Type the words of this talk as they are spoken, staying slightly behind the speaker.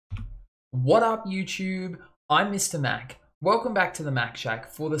What up, YouTube? I'm Mr. Mac. Welcome back to the Mac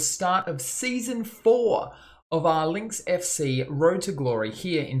Shack for the start of Season 4 of our Lynx FC Road to Glory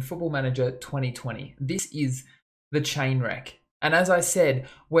here in Football Manager 2020. This is the chain wreck. And as I said,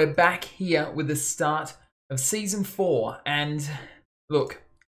 we're back here with the start of Season 4. And look,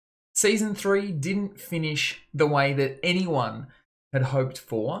 Season 3 didn't finish the way that anyone had hoped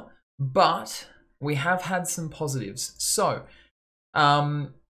for, but we have had some positives. So,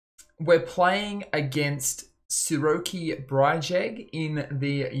 we're playing against Siroki Brijeg in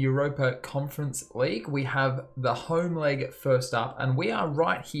the Europa Conference League. We have the home leg first up, and we are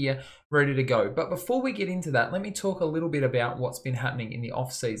right here ready to go. But before we get into that, let me talk a little bit about what's been happening in the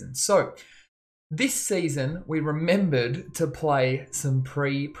off-season. So, this season, we remembered to play some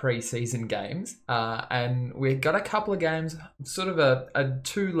pre-season games, and we got a couple of games, sort of a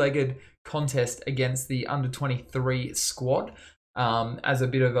two-legged contest against the under-23 squad. As a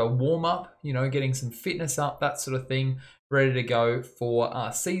bit of a warm-up, you know, getting some fitness up, that sort of thing, ready to go for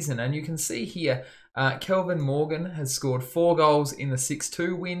our season. And you can see here, Kelvin Morgan has scored 4 goals in the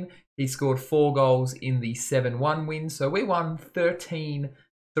 6-2 win. He scored 4 goals in the 7-1 win. So we won 13-3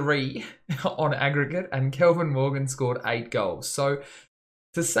 on aggregate, and Kelvin Morgan scored 8 goals. So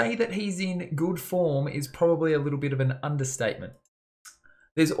to say that he's in good form is probably a little bit of an understatement.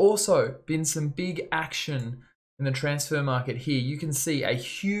 There's also been some big action in the transfer market here. You can see a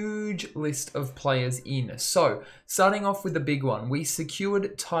huge list of players in. So, starting off with the big one, we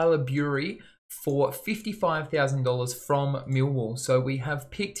secured Tyler Bury for $55,000 from Millwall. So we have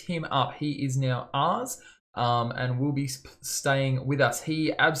picked him up. He is now ours, and will be staying with us.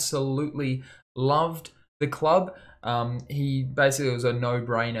 He absolutely loved the club. He basically was a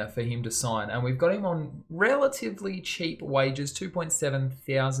no-brainer for him to sign, and we've got him on relatively cheap wages, 2.7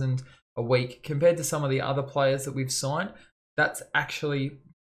 thousand a week compared to some of the other players that we've signed. That's actually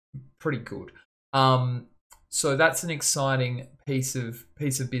pretty good. So that's an exciting piece of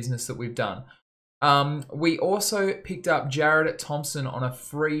business that we've done. We also picked up Jared Thompson on a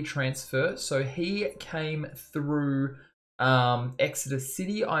free transfer. So he came through Exeter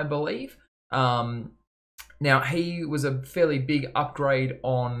City, I believe. Now he was a fairly big upgrade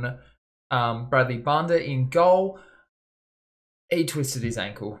on Bradley Banda in goal. He twisted his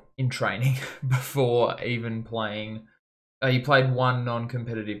ankle in training before even playing. He played one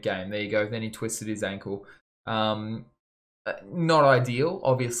non-competitive game. There you go. Then he twisted his ankle. Not ideal,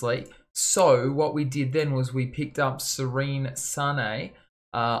 obviously. So what we did then was we picked up Serene Sane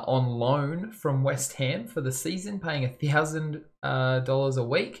on loan from West Ham for the season, paying $1,000 a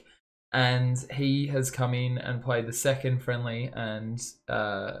week. And he has come in and played the second friendly and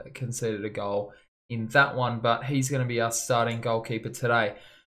conceded a goal in that one, but he's going to be our starting goalkeeper today.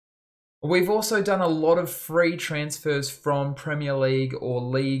 We've also done a lot of free transfers from Premier League or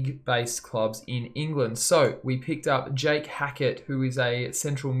league-based clubs in England. So we picked up Jake Hackett, who is a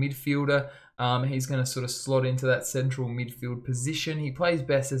central midfielder. He's going to sort of slot into that central midfield position. He plays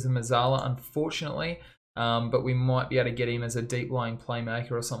best as a Mazzala, unfortunately, but we might be able to get him as a deep-lying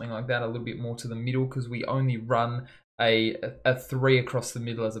playmaker or something like that, a little bit more to the middle, because we only run a 3 across the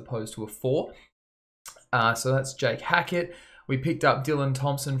middle as opposed to a 4. So that's Jake Hackett. We picked up Dylan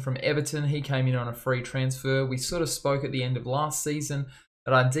Thompson from Everton. He came in on a free transfer. We sort of spoke at the end of last season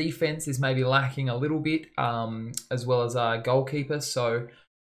that our defense is maybe lacking a little bit, as well as our goalkeeper. So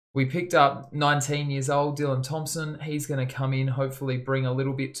we picked up 19 years old Dylan Thompson. He's going to come in, hopefully bring a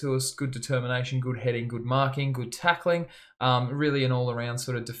little bit to us. Good determination, good heading, good marking, good tackling. Really an all-around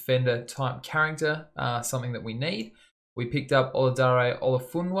sort of defender type character, something that we need. We picked up Oludare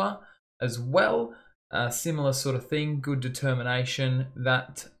Olafunwa as well. Similar sort of thing, good determination,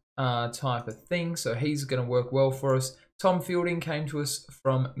 that type of thing. So he's going to work well for us. Tom Fielding came to us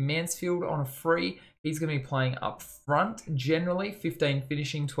from Mansfield on a free. He's going to be playing up front generally, 15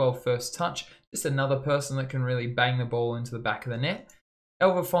 finishing, 12 first touch. Just another person that can really bang the ball into the back of the net.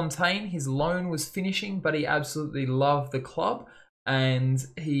 Elva Fontaine, his loan was finishing, but he absolutely loved the club. And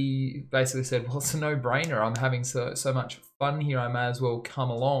he basically said, well, it's a no-brainer. I'm having so much fun here. I may as well come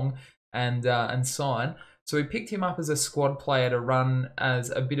along and sign. So we picked him up as a squad player to run as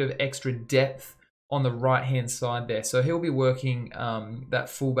a bit of extra depth on the right-hand side there. So he'll be working that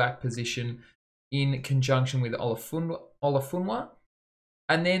fullback position in conjunction with Olafunwa.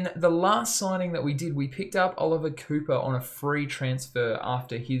 And then the last signing that we did, we picked up Oliver Cooper on a free transfer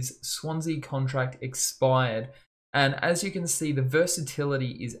after his Swansea contract expired. And as you can see, the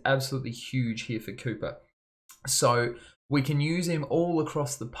versatility is absolutely huge here for Cooper. So we can use him all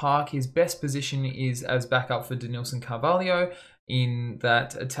across the park. His best position is as backup for Denilson Carvalho in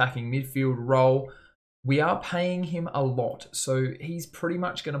that attacking midfield role. We are paying him a lot, so he's pretty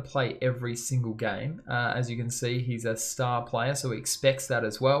much going to play every single game. As you can see, he's a star player, so he expects that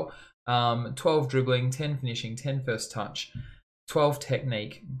as well. 12 dribbling, 10 finishing, 10 first touch, 12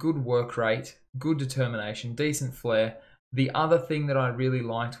 technique, good work rate, good determination, decent flair. The other thing that I really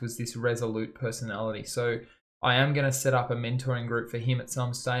liked was this resolute personality. So I am going to set up a mentoring group for him at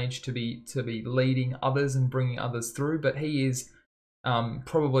some stage to be leading others and bringing others through, but he is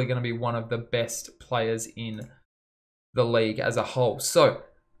probably going to be one of the best players in the league as a whole. So,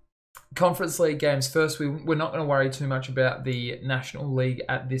 Conference League games first. We're not going to worry too much about the National League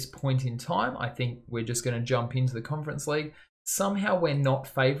at this point in time. I think we're just going to jump into the Conference League. Somehow we're not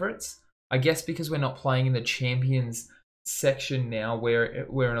favourites. I guess because we're not playing in the Champions section now, where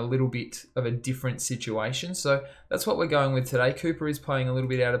we're in a little bit of a different situation. So that's what we're going with today. Cooper is playing a little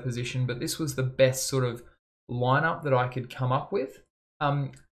bit out of position, but this was the best sort of lineup that I could come up with.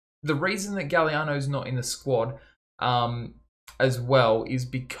 The reason that Galliano's not in the squad as well is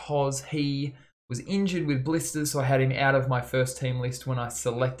because he was injured with blisters, so I had him out of my first team list when I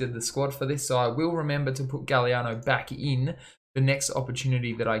selected the squad for this. So I will remember to put Galliano back in the next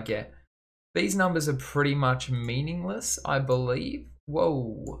opportunity that I get. These numbers are pretty much meaningless, I believe.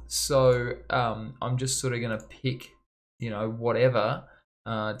 Whoa. So I'm just sort of going to pick, whatever.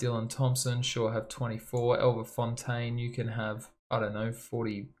 Dylan Thompson, sure, have 24. Elva Fontaine, you can have, I don't know,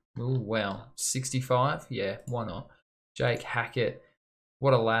 40. Oh, wow. 65? Yeah, why not? Jake Hackett,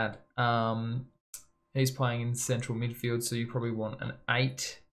 what a lad. He's playing in central midfield, so you probably want an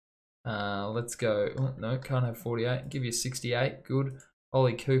 8. Let's go. Oh, no, can't have 48. Give you 68. Good.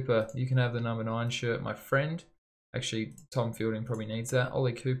 Ollie Cooper, you can have the number 9 shirt, my friend. Actually, Tom Fielding probably needs that.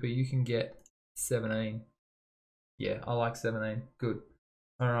 Ollie Cooper, you can get 17. Yeah, I like 17. Good.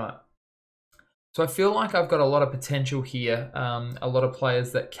 All right. So I feel like I've got a lot of potential here. A lot of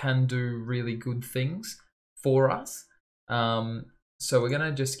players that can do really good things for us. So we're going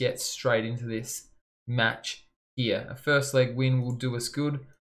to just get straight into this match here. A first leg win will do us good.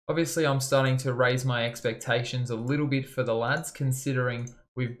 Obviously, I'm starting to raise my expectations a little bit for the lads, considering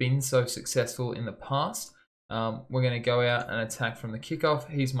we've been so successful in the past. We're going to go out and attack from the kickoff.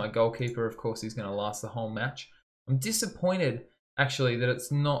 He's my goalkeeper. Of course, he's going to last the whole match. I'm disappointed, actually, that it's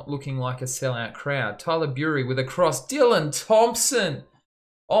not looking like a sellout crowd. Tyler Bury with a cross. Dylan Thompson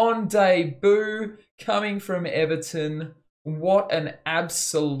on debut, coming from Everton. What an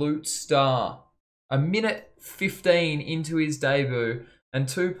absolute star. A minute 15 into his debut, and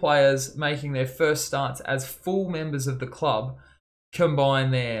 2 players making their first starts as full members of the club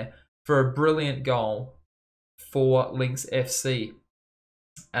combine there for a brilliant goal for Lynx FC.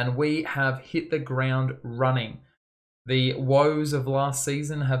 And we have hit the ground running. The woes of last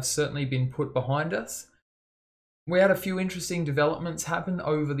season have certainly been put behind us. We had a few interesting developments happen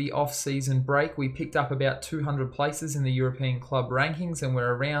over the off-season break. We picked up about 200 places in the European club rankings, and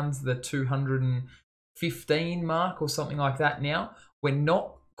we're around the 215 mark or something like that now. We're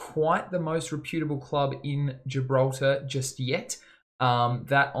not quite the most reputable club in Gibraltar just yet.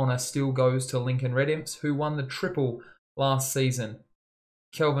 That honour still goes to Lincoln Red Imps, who won the triple last season.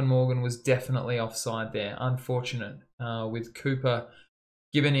 Kelvin Morgan was definitely offside there. Unfortunate, with Cooper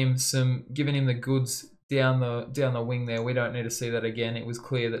giving him the goods down the wing there. We don't need to see that again. It was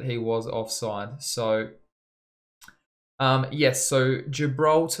clear that he was offside. So yes, so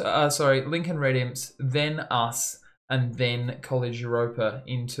Lincoln Red Imps, then us, and then College Europa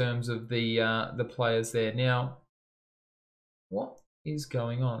in terms of the players there. Now, what is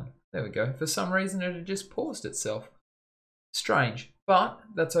going on? There we go. For some reason, it had just paused itself. Strange, but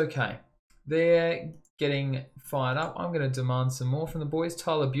that's okay. They're getting fired up. I'm going to demand some more from the boys.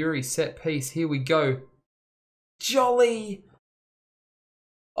 Tyler Bury, set piece. Here we go. Jolly!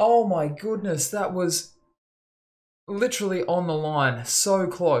 Oh my goodness, that was literally on the line. So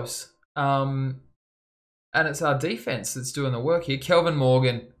close. And it's our defense that's doing the work here. Kelvin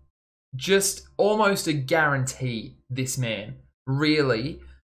Morgan, just almost a guarantee, this man. Really.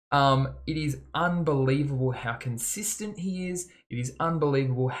 It is unbelievable how consistent he is. It is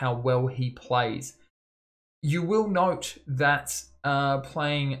unbelievable how well he plays. You will note that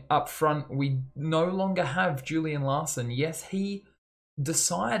playing up front, we no longer have Julian Larson. Yes, he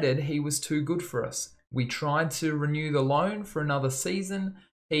decided he was too good for us. We tried to renew the loan for another season.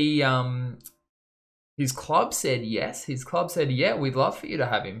 His club said yes. His club said, yeah, we'd love for you to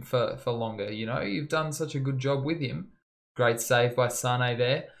have him for longer. You know, you've done such a good job with him. Great save by Sane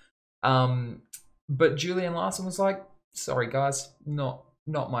there. But Julian Larson was like, sorry guys, not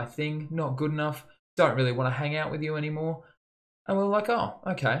my thing, not good enough. Don't really want to hang out with you anymore. And we were like, oh,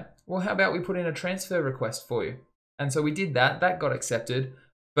 okay. Well, how about we put in a transfer request for you? And so we did that. That got accepted.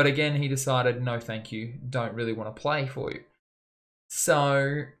 But again, he decided, no, thank you, don't really want to play for you.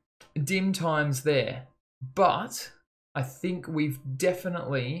 So, dim times there. But I think we've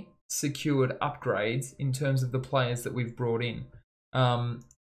definitely secured upgrades in terms of the players that we've brought in.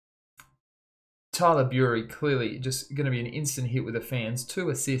 Tyler Bury, clearly just going to be an instant hit with the fans. 2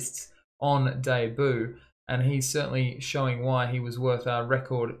 assists on debut, and he's certainly showing why he was worth our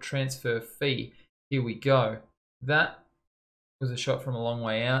record transfer fee. Here we go. That was a shot from a long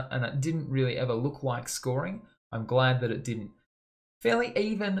way out, and it didn't really ever look like scoring. I'm glad that it didn't. Fairly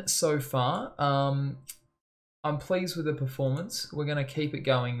even so far. I'm pleased with the performance. We're going to keep it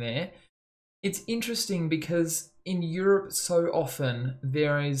going there. It's interesting because in Europe so often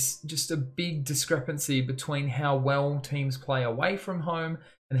there is just a big discrepancy between how well teams play away from home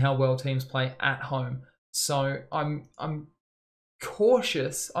and how well teams play at home. So I'm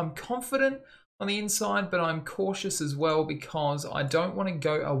cautious. I'm confident on the inside, but I'm cautious as well because I don't want to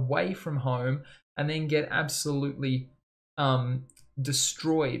go away from home and then get absolutely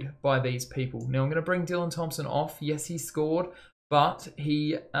destroyed by these people. Now I'm going to bring Dylan Thompson off. Yes, he scored, but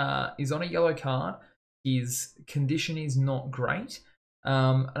he is on a yellow card. His condition is not great.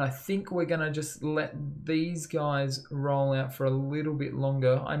 And I think we're going to just let these guys roll out for a little bit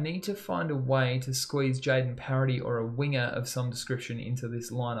longer. I need to find a way to squeeze Jaden Parody or a winger of some description into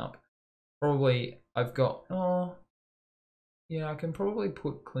this lineup. Probably I've got, oh, yeah, I can probably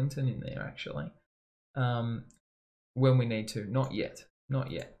put Clinton in there actually. When we need to. Not yet. Not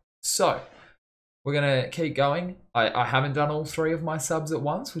yet. So, we're going to keep going. I haven't done all 3 of my subs at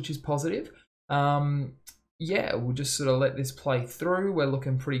once, which is positive. Yeah, we'll just sort of let this play through. We're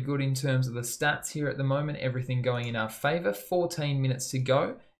looking pretty good in terms of the stats here at the moment. Everything going in our favour. 14 minutes to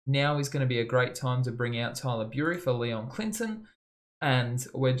go. Now is going to be a great time to bring out Tyler Bury for Leon Clinton. And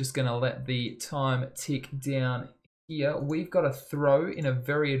we're just going to let the time tick down here. We've got a throw in a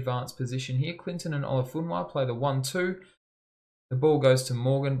very advanced position here. Clinton and Olafunwa play the 1-2. The ball goes to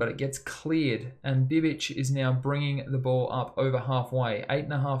Morgan, but it gets cleared. And Bibic is now bringing the ball up over halfway.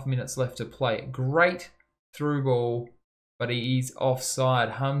 8.5 minutes left to play. Great through ball, but he is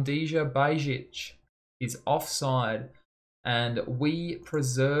offside. Hamdija Bajic is offside. And we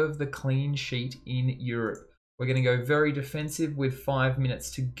preserve the clean sheet in Europe. We're going to go very defensive with 5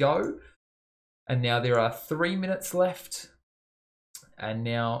 minutes to go. And now there are 3 minutes left. And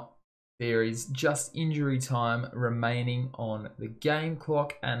now there is just injury time remaining on the game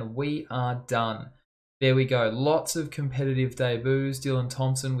clock. And we are done. There we go. Lots of competitive debuts. Dylan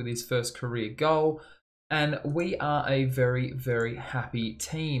Thompson with his first career goal. And we are a very, very happy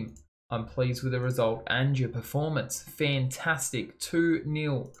team. I'm pleased with the result and your performance. Fantastic.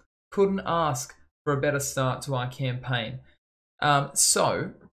 2-0. Couldn't ask for a better start to our campaign.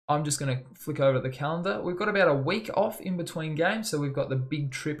 So I'm just going to flick over to the calendar. We've got about a week off in between games. So we've got the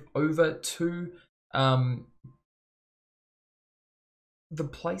big trip over to the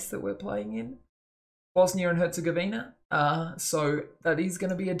place that we're playing in, Bosnia and Herzegovina. So that is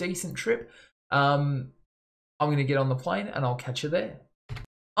going to be a decent trip. I'm going to get on the plane and I'll catch you there.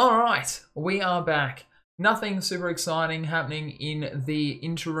 All right, we are back. Nothing super exciting happening in the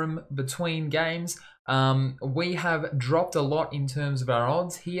interim between games. We have dropped a lot in terms of our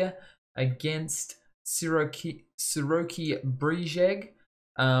odds here against Siroki Brijeg.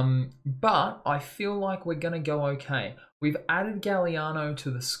 But I feel like we're going to go okay. We've added Galliano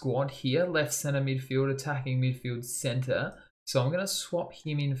to the squad here, left centre midfield, attacking midfield centre. So I'm going to swap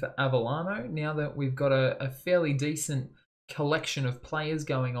him in for Avellano now that we've got a fairly decent collection of players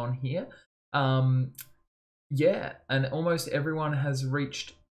going on here. Yeah, and almost everyone has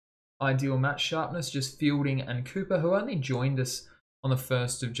reached ideal match sharpness, just Fielding and Cooper, who only joined us on the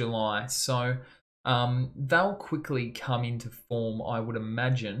 1st of July. So they'll quickly come into form, I would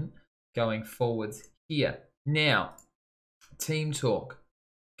imagine, going forwards here. Now, team talk.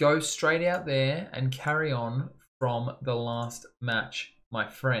 Go straight out there and carry on from the last match, my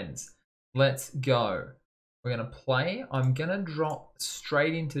friends. Let's go. We're going to play. I'm going to drop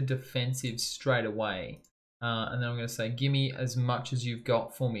straight into defensive straight away. And then I'm going to say, give me as much as you've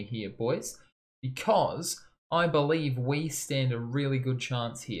got for me here, boys. Because I believe we stand a really good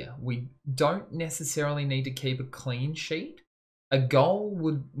chance here. We don't necessarily need to keep a clean sheet. A goal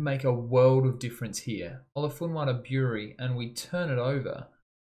would make a world of difference here. Olafunwa Bury, and we turn it over.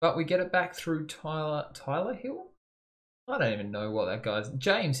 But we get it back through Tyler Hill? I don't even know what that guy's...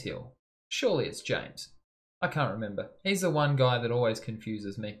 James Hill. Surely it's James. I can't remember. He's the one guy that always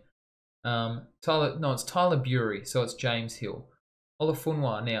confuses me. It's Tyler Bury, so it's James Hill.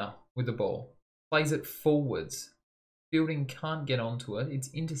 Olafunwa now with the ball. Plays it forwards. Fielding can't get onto it.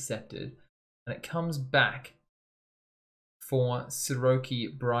 It's intercepted. And it comes back for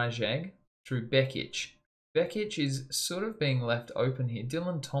Siroki Brajeg through Bekic. Bekic is sort of being left open here.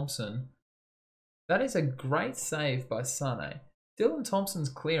 Dylan Thompson, that is a great save by Sane. Dylan Thompson's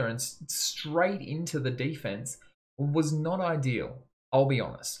clearance straight into the defense was not ideal, I'll be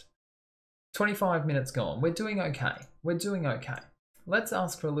honest. 25 minutes gone. We're doing okay. We're doing okay. Let's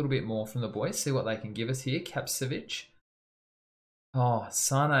ask for a little bit more from the boys, see what they can give us here. Kapsevic. Oh,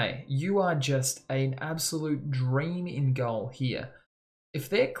 Sane, you are just an absolute dream in goal here. If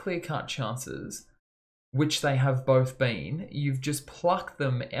they're clear-cut chances, which they have both been, you've just plucked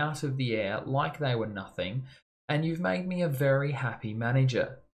them out of the air like they were nothing, and you've made me a very happy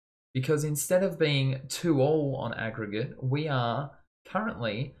manager. Because instead of being 2-2 on aggregate, we are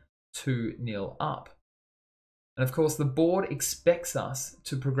currently 2-0 up. And of course, the board expects us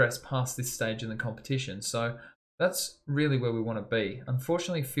to progress past this stage in the competition, so that's really where we want to be.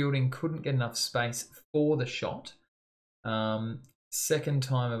 Unfortunately, Fielding couldn't get enough space for the shot. Second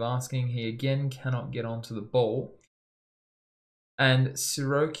time of asking, he again cannot get onto the ball. And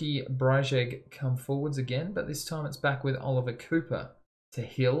Siroki Brajeg come forwards again, but this time it's back with Oliver Cooper to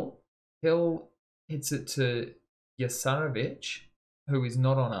Hill. Hill hits it to Yasarovic, who is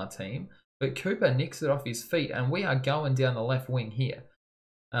not on our team, but Cooper nicks it off his feet, and we are going down the left wing here.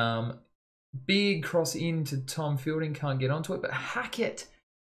 Big cross into Tom Fielding, can't get onto it, but Hackett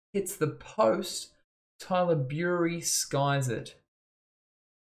hits the post. Tyler Bury skies it.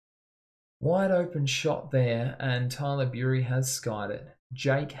 Wide open shot there, and Tyler Bury has skied it.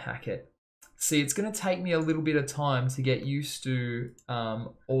 Jake Hackett. See, it's going to take me a little bit of time to get used to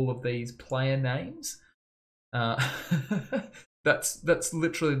all of these player names. That's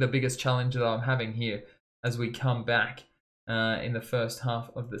literally the biggest challenge that I'm having here as we come back in the first half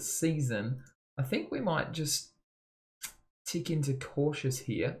of the season. I think we might just tick into cautious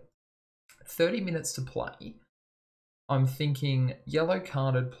here. 30 minutes to play. I'm thinking yellow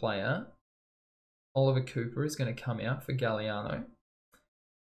carded player. Oliver Cooper is going to come out for Galliano.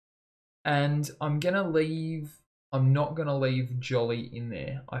 And I'm not going to leave Jolly in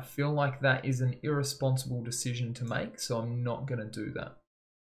there. I feel like that is an irresponsible decision to make, so I'm not going to do that.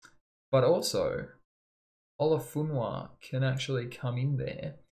 But also, Olafunwa can actually come in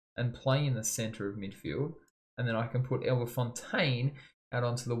there and play in the centre of midfield. And then I can put Elba Fontaine out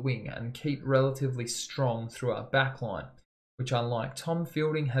onto the wing and keep relatively strong through our back line, which I like. Tom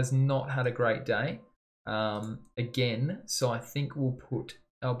Fielding has not had a great day again, so I think we'll put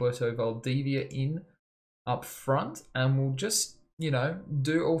Alberto Valdivia in up front, and we'll just,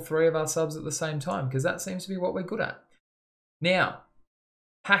 do all three of our subs at the same time, because that seems to be what we're good at. Now,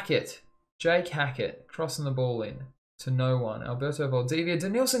 Hackett, Jake Hackett, crossing the ball in to no one. Alberto Valdivia.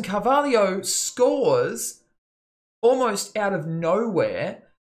 Denilson Carvalho scores almost out of nowhere,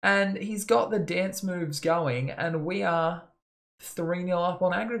 and he's got the dance moves going, and we are 3-0 up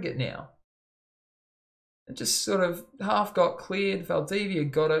on aggregate now. It just sort of half got cleared. Valdivia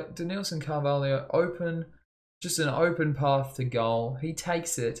got it. Denilson Carvalho open, just an open path to goal. He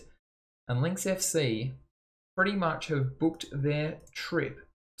takes it, and Lynx FC pretty much have booked their trip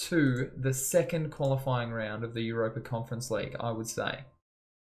to the second qualifying round of the Europa Conference League, I would say.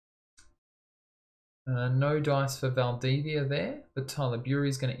 No dice for Valdivia there, but Tyler Bury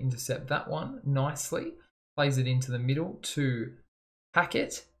is going to intercept that one nicely. Plays it into the middle to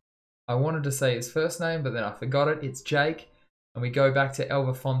Hackett. I wanted to say his first name, but then I forgot it. It's Jake. And we go back to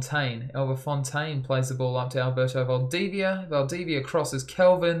Elva Fontaine. Elva Fontaine plays the ball up to Alberto Valdivia. Valdivia crosses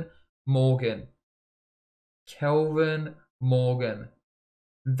Kelvin Morgan. Kelvin Morgan.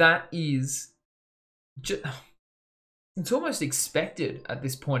 That is just... It's almost expected at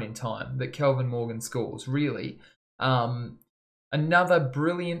this point in time that Kelvin Morgan scores, really. Another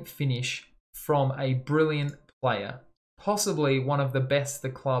brilliant finish from a brilliant player. Possibly one of the best the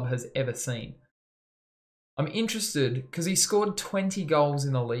club has ever seen. I'm interested because he scored 20 goals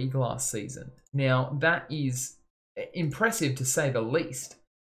in the league last season. Now, that is impressive to say the least.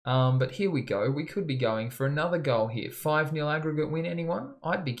 But here we go. We could be going for another goal here. 5-0 aggregate win, anyone?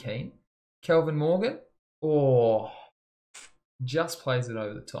 I'd be keen. Kelvin Morgan. Oh, just plays it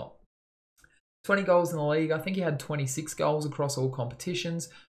over the top. 20 goals in the league. I think he had 26 goals across all competitions.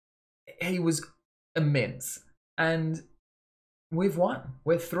 He was immense. And we've won.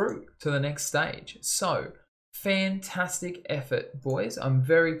 We're through to the next stage. So, fantastic effort, boys. I'm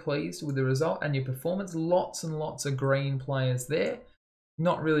very pleased with the result and your performance. Lots and lots of green players there.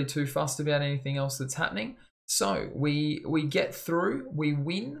 Not really too fussed about anything else that's happening. So, we get through. We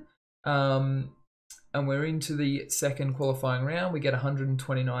win. And we're into the second qualifying round. We get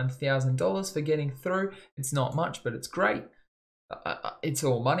 $129,000 for getting through. It's not much, but it's great. It's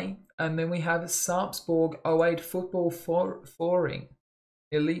all money. And then we have Sarpsborg 08 Football Foring,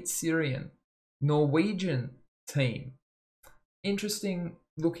 Elite Syrian, Norwegian team. Interesting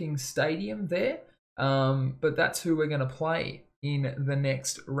looking stadium there, but that's who we're going to play in the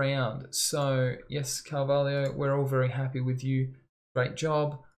next round. So yes, Carvalho, we're all very happy with you. Great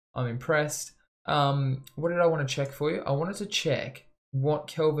job. I'm impressed. What did I want to check for you? I wanted to check what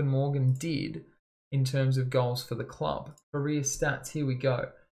Kelvin Morgan did in terms of goals for the club. Career stats, here we go.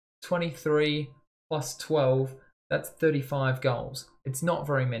 23 plus 12, that's 35 goals. It's not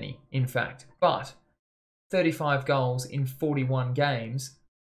very many, in fact, but 35 goals in 41 games,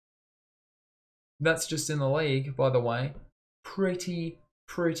 that's just in the league, by the way. Pretty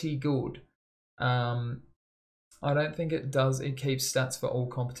good. I don't think it does. It keeps stats for all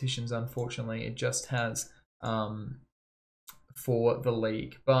competitions, unfortunately. It just has for the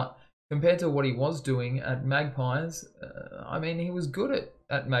league. But compared to what he was doing at Magpies, I mean, he was good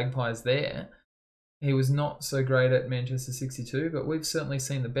at Magpies there. He was not so great at Manchester 62, but we've certainly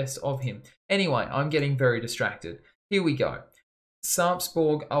seen the best of him. Anyway, I'm getting very distracted. Here we go.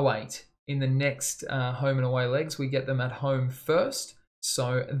 Sarpsborg 08. In the next home and away legs, we get them at home first.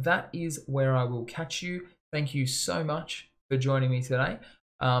 So that is where I will catch you. Thank you so much for joining me today.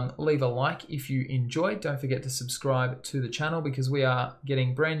 Leave a like if you enjoyed. Don't forget to subscribe to the channel because we are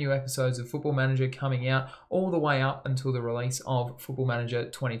getting brand new episodes of Football Manager coming out all the way up until the release of Football Manager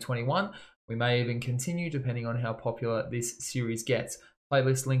 2021. We may even continue depending on how popular this series gets.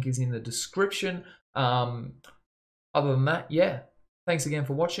 Playlist link is in the description. Other than that, yeah. Thanks again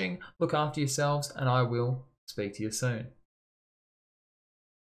for watching. Look after yourselves and I will speak to you soon.